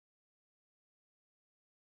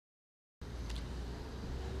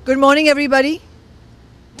Good morning, everybody.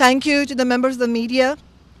 Thank you to the members of the media.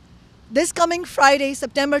 This coming Friday,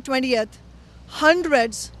 September 20th,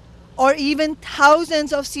 hundreds or even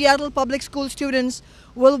thousands of Seattle public school students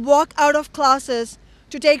will walk out of classes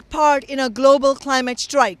to take part in a global climate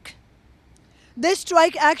strike. This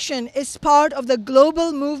strike action is part of the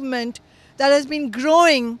global movement that has been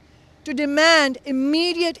growing to demand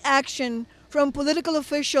immediate action from political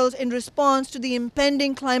officials in response to the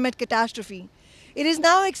impending climate catastrophe. It is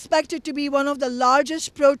now expected to be one of the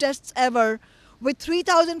largest protests ever, with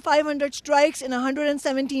 3,500 strikes in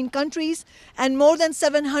 117 countries and more than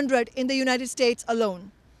 700 in the United States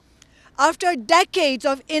alone. After decades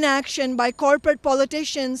of inaction by corporate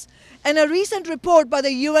politicians and a recent report by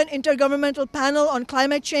the UN Intergovernmental Panel on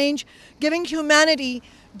Climate Change giving humanity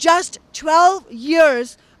just 12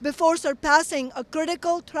 years before surpassing a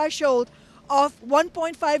critical threshold of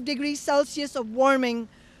 1.5 degrees Celsius of warming,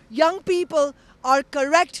 young people are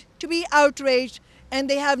correct to be outraged, and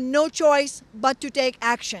they have no choice but to take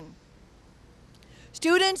action.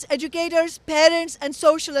 Students, educators, parents, and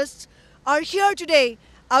socialists are here today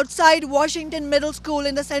outside Washington Middle School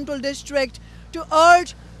in the Central District to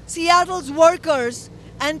urge Seattle's workers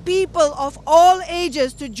and people of all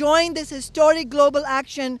ages to join this historic global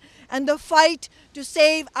action and the fight to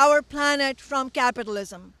save our planet from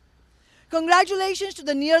capitalism. Congratulations to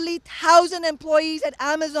the nearly 1,000 employees at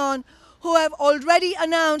Amazon who have already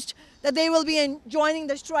announced that they will be joining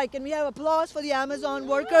the strike. Can we have applause for the Amazon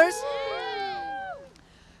workers?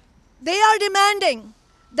 They are demanding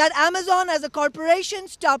that Amazon as a corporation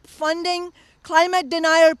stop funding climate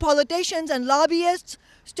denier politicians and lobbyists,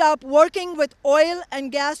 stop working with oil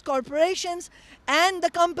and gas corporations, and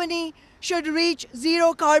the company should reach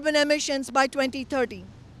zero carbon emissions by 2030.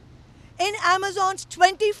 In Amazon's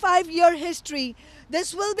 25-year history,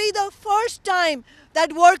 this will be the first time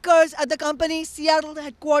that workers at the company's Seattle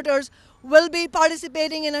headquarters will be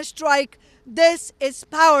participating in a strike. This is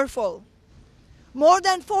powerful. More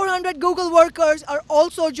than 400 Google workers are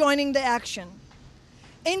also joining the action.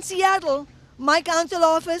 In Seattle, my council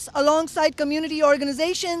office, alongside community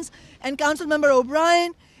organizations and Councilmember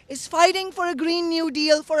O'Brien, is fighting for a Green New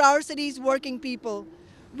Deal for our city's working people.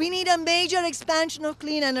 We need a major expansion of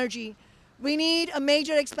clean energy. We need a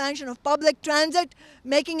major expansion of public transit,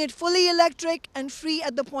 making it fully electric and free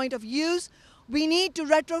at the point of use. We need to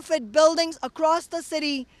retrofit buildings across the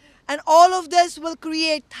city, and all of this will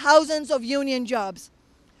create thousands of union jobs.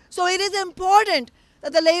 So it is important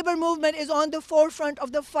that the labor movement is on the forefront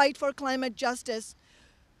of the fight for climate justice.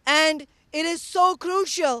 And it is so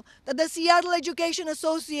crucial that the Seattle Education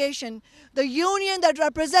Association, the union that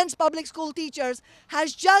represents public school teachers,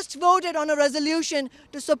 has just voted on a resolution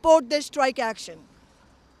to support this strike action.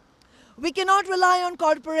 We cannot rely on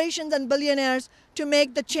corporations and billionaires to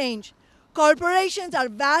make the change. Corporations are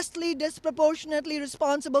vastly disproportionately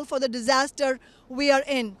responsible for the disaster we are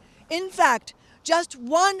in. In fact, just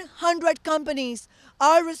 100 companies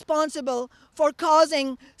are responsible for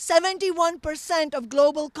causing 71% of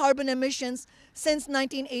global carbon emissions since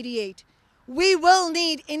 1988. We will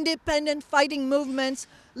need independent fighting movements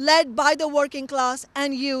led by the working class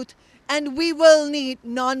and youth, and we will need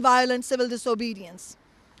nonviolent civil disobedience.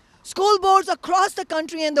 School boards across the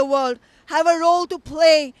country and the world have a role to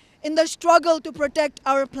play in the struggle to protect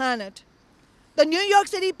our planet. The New York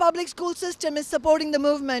City public school system is supporting the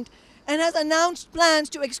movement and has announced plans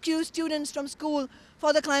to excuse students from school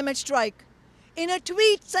for the climate strike. In a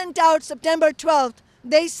tweet sent out September 12th,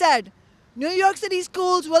 they said, New York City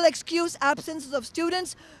schools will excuse absences of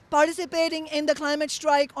students participating in the climate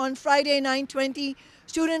strike on Friday, 9/20.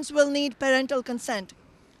 Students will need parental consent.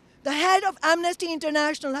 The head of Amnesty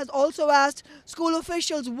International has also asked school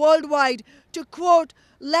officials worldwide to, quote,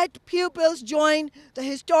 let pupils join the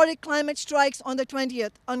historic climate strikes on the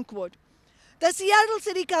 20th, unquote. The Seattle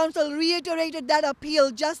City Council reiterated that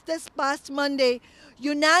appeal just this past Monday,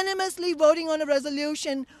 unanimously voting on a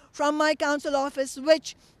resolution from my council office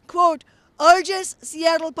which, quote, urges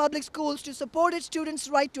Seattle public schools to support its students'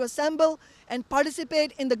 right to assemble and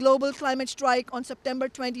participate in the global climate strike on September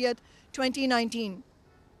 20th, 2019.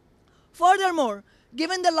 Furthermore,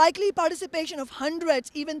 given the likely participation of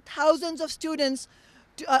hundreds, even thousands of students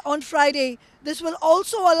on Friday, this will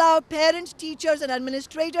also allow parents, teachers, and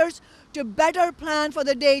administrators to better plan for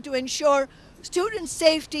the day to ensure student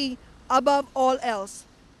safety above all else.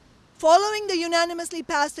 Following the unanimously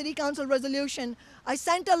passed City Council resolution, I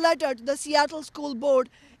sent a letter to the Seattle School Board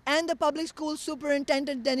and the Public School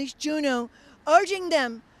Superintendent, Denise Juneau, urging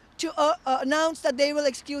them to announce that they will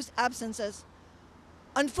excuse absences.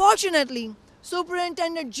 Unfortunately,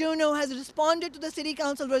 Superintendent Juneau has responded to the City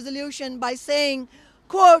Council resolution by saying,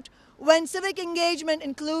 quote, When civic engagement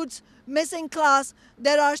includes missing class,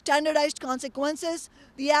 there are standardized consequences.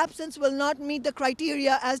 The absence will not meet the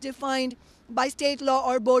criteria as defined by state law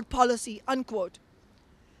or board policy, unquote.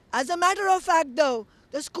 As a matter of fact, though,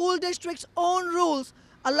 the school district's own rules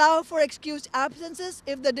allow for excused absences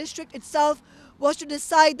if the district itself was to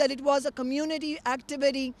decide that it was a community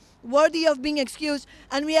activity worthy of being excused,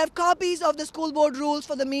 and we have copies of the school board rules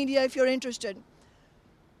for the media if you're interested.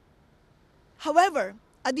 However,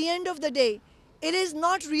 at the end of the day, it is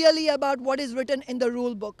not really about what is written in the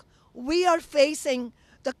rule book. We are facing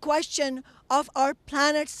the question of our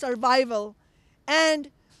planet's survival,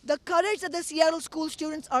 and the courage that the Seattle school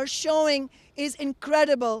students are showing is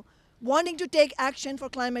incredible, wanting to take action for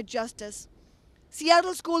climate justice.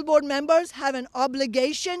 Seattle school board members have an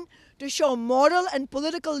obligation to show moral and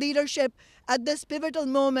political leadership at this pivotal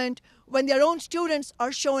moment when their own students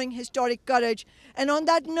are showing historic courage. And on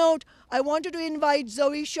that note, I wanted to invite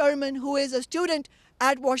Zoe Schurman, who is a student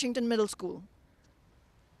at Washington Middle School.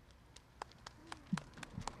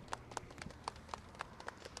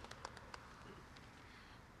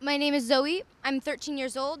 My name is Zoe. I'm 13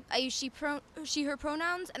 years old. I use she, her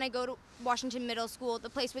pronouns, and I go to Washington Middle School, the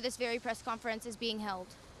place where this very press conference is being held.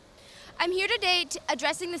 I'm here today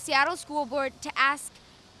addressing the Seattle School Board to ask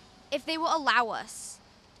if they will allow us,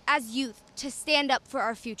 as youth, to stand up for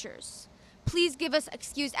our futures. Please give us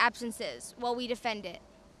excused absences while we defend it.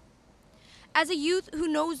 As a youth who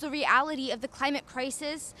knows the reality of the climate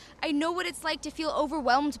crisis, I know what it's like to feel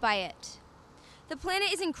overwhelmed by it. The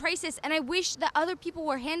planet is in crisis, and I wish that other people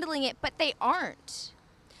were handling it, but they aren't.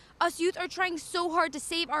 Us youth are trying so hard to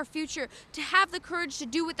save our future, to have the courage to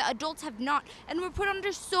do what the adults have not, and we're put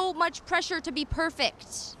under so much pressure to be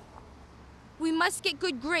perfect. We must get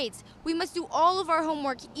good grades. We must do all of our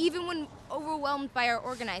homework, even when overwhelmed by our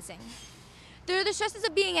organizing. There are the stresses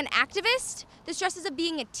of being an activist, the stresses of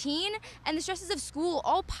being a teen, and the stresses of school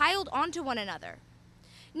all piled onto one another.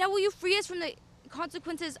 Now, will you free us from the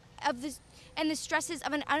consequences of this and the stresses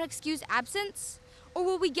of an unexcused absence? Or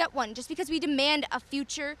will we get one just because we demand a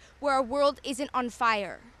future where our world isn't on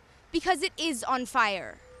fire? Because it is on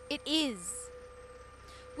fire. It is.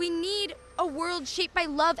 We need a world shaped by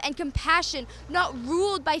love and compassion, not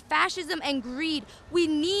ruled by fascism and greed. We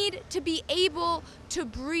need to be able to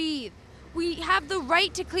breathe. We have the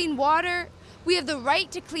right to clean water. We have the right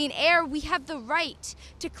to clean air. We have the right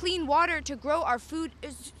to clean water to grow our food,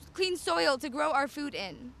 clean soil to grow our food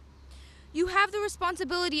in. You have the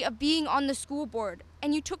responsibility of being on the school board,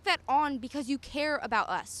 and you took that on because you care about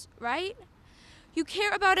us, right? You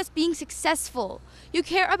care about us being successful. You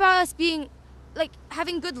care about us being,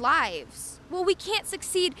 having good lives. Well, we can't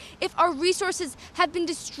succeed if our resources have been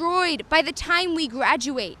destroyed by the time we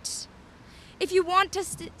graduate. If you want to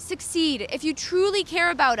succeed, if you truly care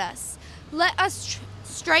about us, let us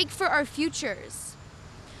strike for our futures.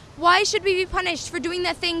 Why should we be punished for doing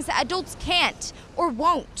the things that adults can't or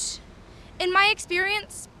won't? In my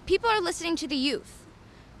experience, people are listening to the youth.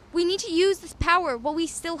 We need to use this power while we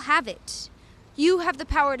still have it. You have the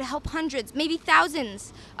power to help hundreds, maybe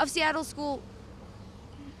thousands of Seattle school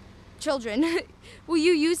children. Will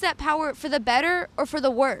you use that power for the better or for the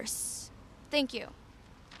worse? Thank you.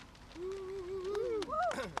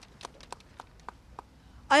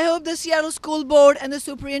 I hope the Seattle School Board and the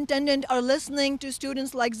Superintendent are listening to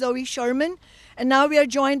students like Zoe Schurman. And now we are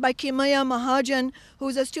joined by Kimaya Mahajan, who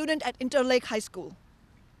is a student at Interlake High School.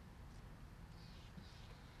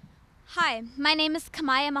 Hi, my name is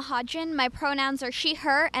Kimaya Mahajan. My pronouns are she,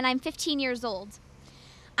 her, and I'm 15 years old.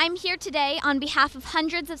 I'm here today on behalf of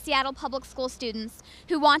hundreds of Seattle Public School students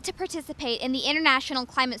who want to participate in the International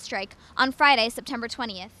Climate Strike on Friday, September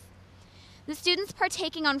 20th. The students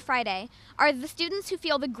partaking on Friday are the students who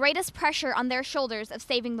feel the greatest pressure on their shoulders of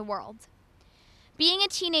saving the world. Being a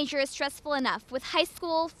teenager is stressful enough with high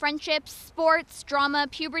school, friendships, sports, drama,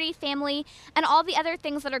 puberty, family, and all the other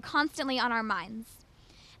things that are constantly on our minds.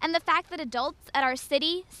 And the fact that adults at our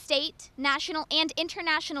city, state, national, and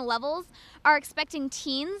international levels are expecting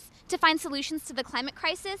teens to find solutions to the climate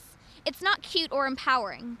crisis, it's not cute or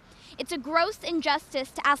empowering. It's a gross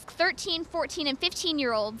injustice to ask 13, 14, and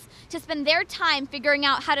 15-year-olds to spend their time figuring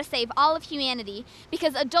out how to save all of humanity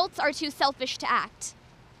because adults are too selfish to act.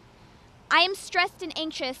 I am stressed and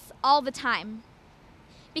anxious all the time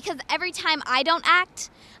because every time I don't act,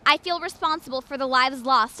 I feel responsible for the lives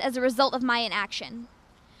lost as a result of my inaction.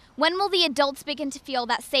 When will the adults begin to feel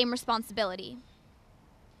that same responsibility?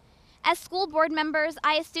 As school board members,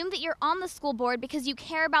 I assume that you're on the school board because you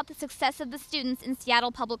care about the success of the students in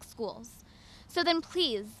Seattle Public Schools. So then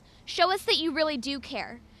please, show us that you really do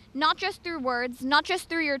care, not just through words, not just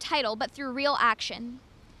through your title, but through real action.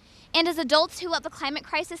 And as adults who let the climate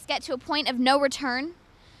crisis get to a point of no return,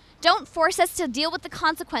 don't force us to deal with the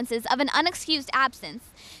consequences of an unexcused absence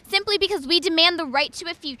simply because we demand the right to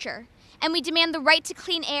a future, and we demand the right to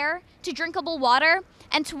clean air, to drinkable water,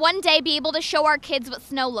 and to one day be able to show our kids what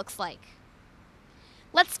snow looks like.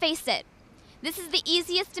 Let's face it, this is the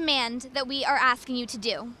easiest demand that we are asking you to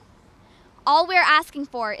do. All we're asking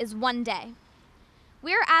for is one day.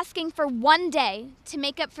 We're asking for one day to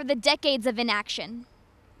make up for the decades of inaction.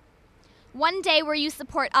 One day where you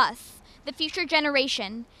support us, the future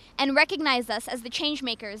generation, and recognize us as the change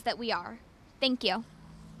makers that we are. Thank you.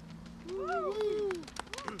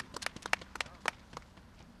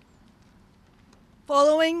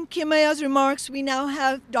 Following Kimaya's remarks, we now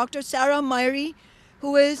have Dr. Sarah Myhri,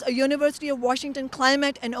 who is a University of Washington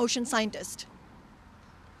climate and ocean scientist.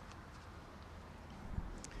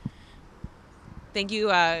 Thank you,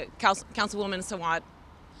 Councilwoman Sawant.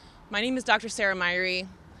 My name is Dr. Sarah Myhri.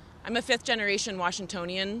 I'm a fifth-generation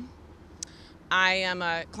Washingtonian. I am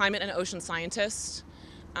a climate and ocean scientist.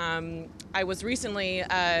 I was recently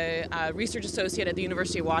a research associate at the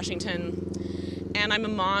University of Washington, and I'm a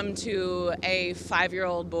mom to a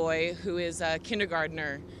 5-year-old boy who is a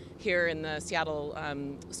kindergartner here in the Seattle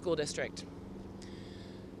School District.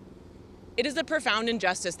 It is a profound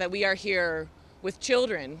injustice that we are here with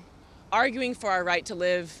children arguing for our right to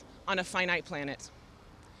live on a finite planet.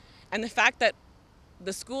 And the fact that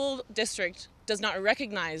the school district does not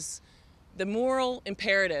recognize the moral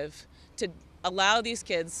imperative to allow these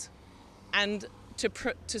kids and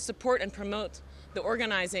to support and promote the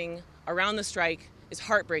organizing around the strike is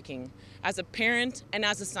heartbreaking. As a parent and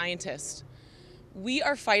as a scientist, we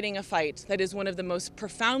are fighting a fight that is one of the most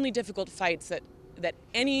profoundly difficult fights that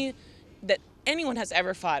anyone has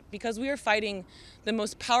ever fought, because we are fighting the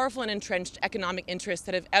most powerful and entrenched economic interests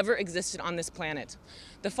that have ever existed on this planet.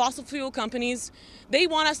 The fossil fuel companies, they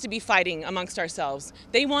want us to be fighting amongst ourselves.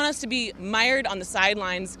 They want us to be mired on the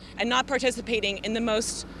sidelines and not participating in the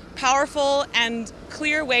most powerful and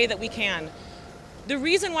clear way that we can. The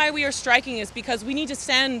reason why we are striking is because we need to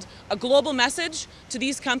send a global message to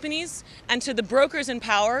these companies and to the brokers in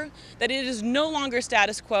power that it is no longer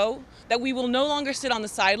status quo, that we will no longer sit on the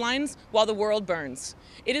sidelines while the world burns.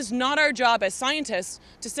 It is not our job as scientists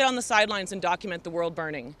to sit on the sidelines and document the world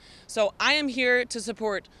burning. So I am here to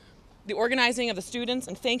support the organizing of the students,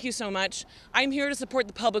 and thank you so much. I'm here to support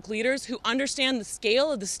the public leaders who understand the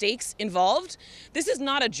scale of the stakes involved. This is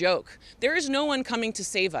not a joke. There is no one coming to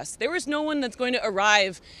save us. There is no one that's going to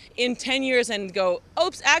arrive in 10 years and go,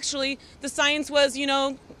 oops, actually, the science was,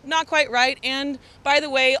 not quite right, and by the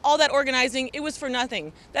way, all that organizing, it was for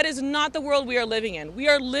nothing. That is not the world we are living in. We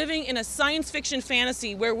are living in a science fiction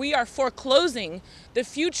fantasy where we are foreclosing the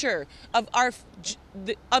future of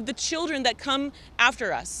the children that come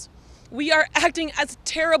after us. We are acting as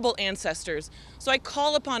terrible ancestors. So I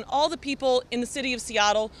call upon all the people in the city of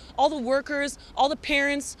Seattle, all the workers, all the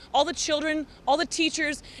parents, all the children, all the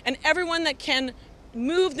teachers, and everyone that can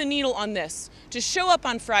move the needle on this to show up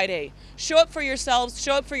on Friday. Show up for yourselves,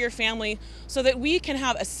 show up for your family, so that we can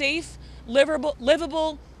have a safe,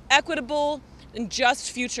 livable, equitable, and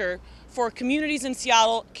just future for communities in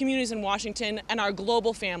Seattle, communities in Washington, and our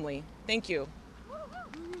global family. Thank you.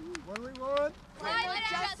 What do we want? Climate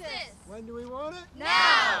justice. When do we want it?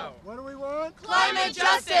 Now. What do we want? Climate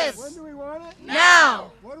justice. When do we want it?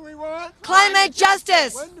 Now. What do we want? Climate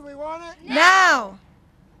justice. When do we want it? Now.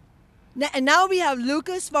 And now we have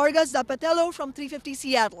Lucas Vargas Zapatello from 350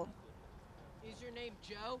 Seattle. Is your name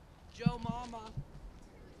Joe? Joe Mama.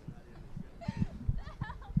 I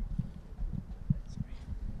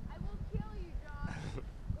will kill you, John.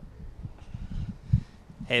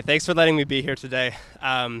 Hey, thanks for letting me be here today.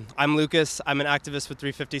 I'm Lucas. I'm an activist with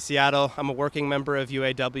 350 Seattle. I'm a working member of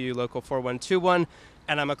UAW Local 4121,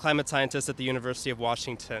 and I'm a climate scientist at the University of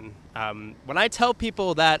Washington. When I tell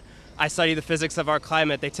people that I study the physics of our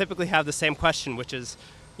climate, they typically have the same question, which is,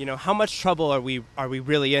 how much trouble are we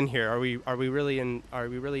really in here? Are we really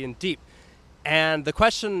in deep? And the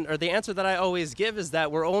question, or the answer that I always give, is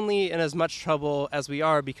that we're only in as much trouble as we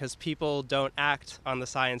are because people don't act on the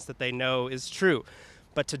science that they know is true.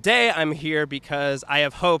 But today I'm here because I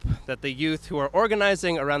have hope that the youth who are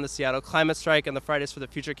organizing around the Seattle climate strike and the Fridays for the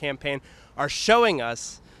Future campaign are showing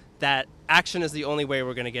us that action is the only way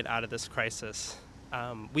we're going to get out of this crisis.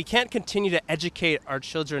 We can't continue to educate our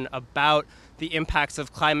children about the impacts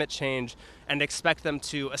of climate change and expect them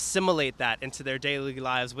to assimilate that into their daily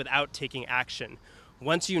lives without taking action.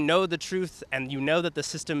 Once you know the truth and you know that the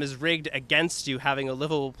system is rigged against you having a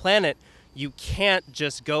livable planet, you can't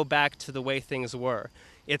just go back to the way things were.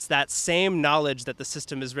 It's that same knowledge that the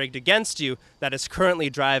system is rigged against you that is currently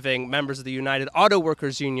driving members of the United Auto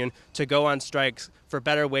Workers Union to go on strikes for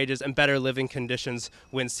better wages and better living conditions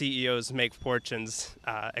when CEOs make fortunes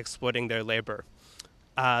exploiting their labor.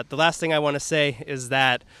 The last thing I want to say is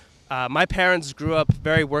that my parents grew up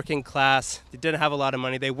very working class. They didn't have a lot of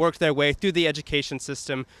money. They worked their way through the education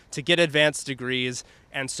system to get advanced degrees.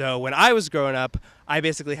 And so when I was growing up, I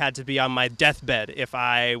basically had to be on my deathbed if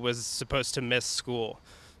I was supposed to miss school.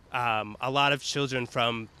 A lot of children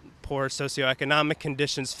from poor socioeconomic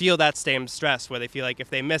conditions feel that same stress, where they feel like if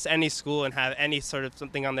they miss any school and have any sort of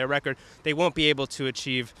something on their record, they won't be able to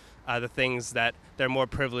achieve the things that their more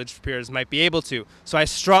privileged peers might be able to. So I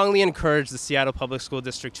strongly encourage the Seattle Public School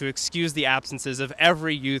District to excuse the absences of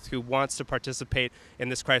every youth who wants to participate in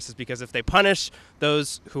this crisis, because if they punish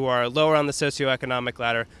those who are lower on the socioeconomic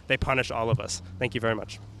ladder, they punish all of us. Thank you very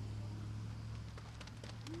much.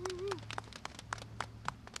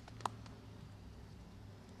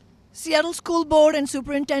 Seattle School Board and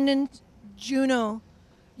Superintendent Juneau,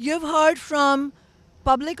 you've heard from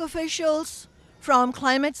public officials, from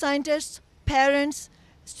climate scientists, parents,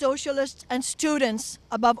 socialists, and students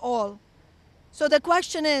above all. So the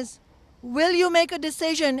question is, will you make a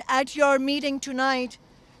decision at your meeting tonight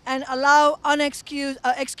and allow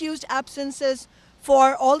excused absences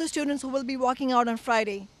for all the students who will be walking out on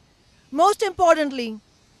Friday? Most importantly,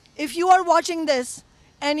 if you are watching this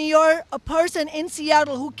and you're a person in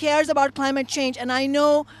Seattle who cares about climate change, and I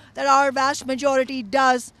know that our vast majority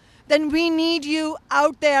does, then we need you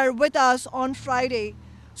out there with us on Friday.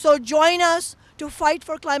 So join us to fight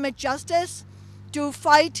for climate justice, to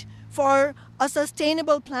fight for a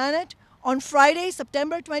sustainable planet on Friday,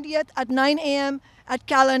 September 20th at 9 a.m. at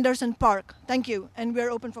Cal Anderson Park. Thank you, and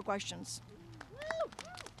we're open for questions.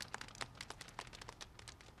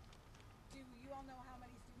 Do you all know how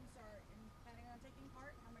many students are planning on taking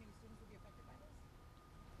part? How many students will be affected by this?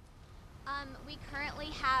 We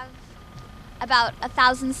currently have about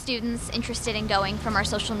 1,000 students interested in going from our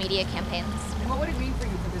social media campaigns. And what would it mean for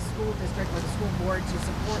you for the school district or the school board to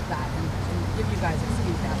support that and give you guys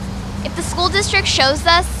excused absences? If the school district shows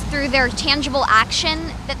us through their tangible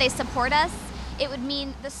action that they support us, it would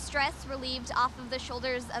mean the stress relieved off of the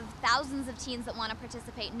shoulders of thousands of teens that want to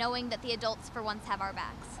participate, knowing that the adults for once have our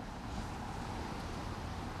backs.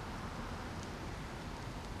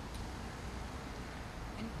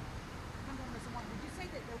 And Councilmember Sawant, did you say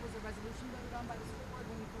that there was a resolution voted on by the school board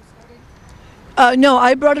when you first started? No,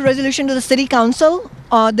 I brought a resolution to the City Council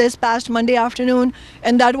this past Monday afternoon,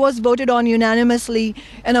 and that was voted on unanimously.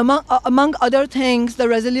 And among other things, the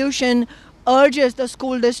resolution urges the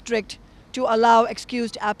school district to allow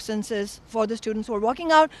excused absences for the students who are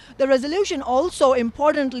walking out. The resolution also,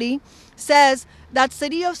 importantly, says that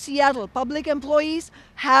City of Seattle public employees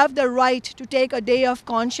have the right to take a day of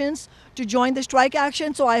conscience to join the strike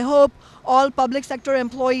action. So I hope all public sector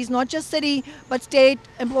employees, not just city, but state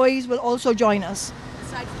employees, will also join us.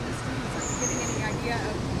 Besides these students, are you getting any idea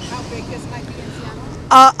of how big this might be in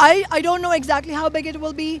Seattle? I don't know exactly how big it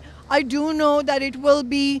will be. I do know that it will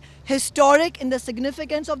be historic in the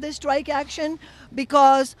significance of this strike action,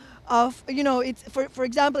 because of, it's, for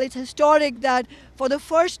example, it's historic that for the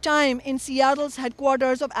first time in Seattle's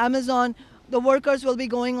headquarters of Amazon, the workers will be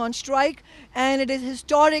going on strike. And it is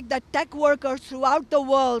historic that tech workers throughout the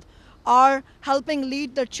world are helping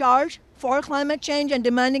lead the charge for climate change and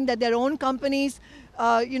demanding that their own companies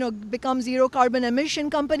become zero carbon emission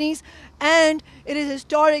companies. And it is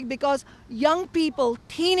historic because young people,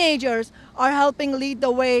 teenagers, are helping lead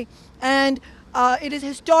the way. And it is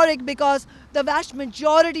historic because the vast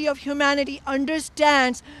majority of humanity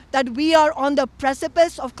understands that we are on the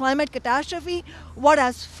precipice of climate catastrophe. What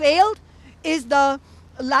has failed is the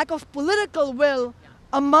lack of political will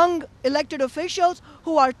among elected officials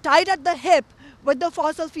who are tied at the hip with the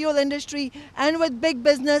fossil fuel industry and with big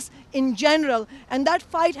business in general. And that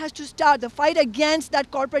fight has to start. The fight against that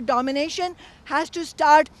corporate domination has to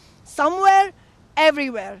start somewhere,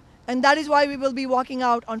 everywhere. And that is why we will be walking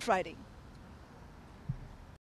out on Friday.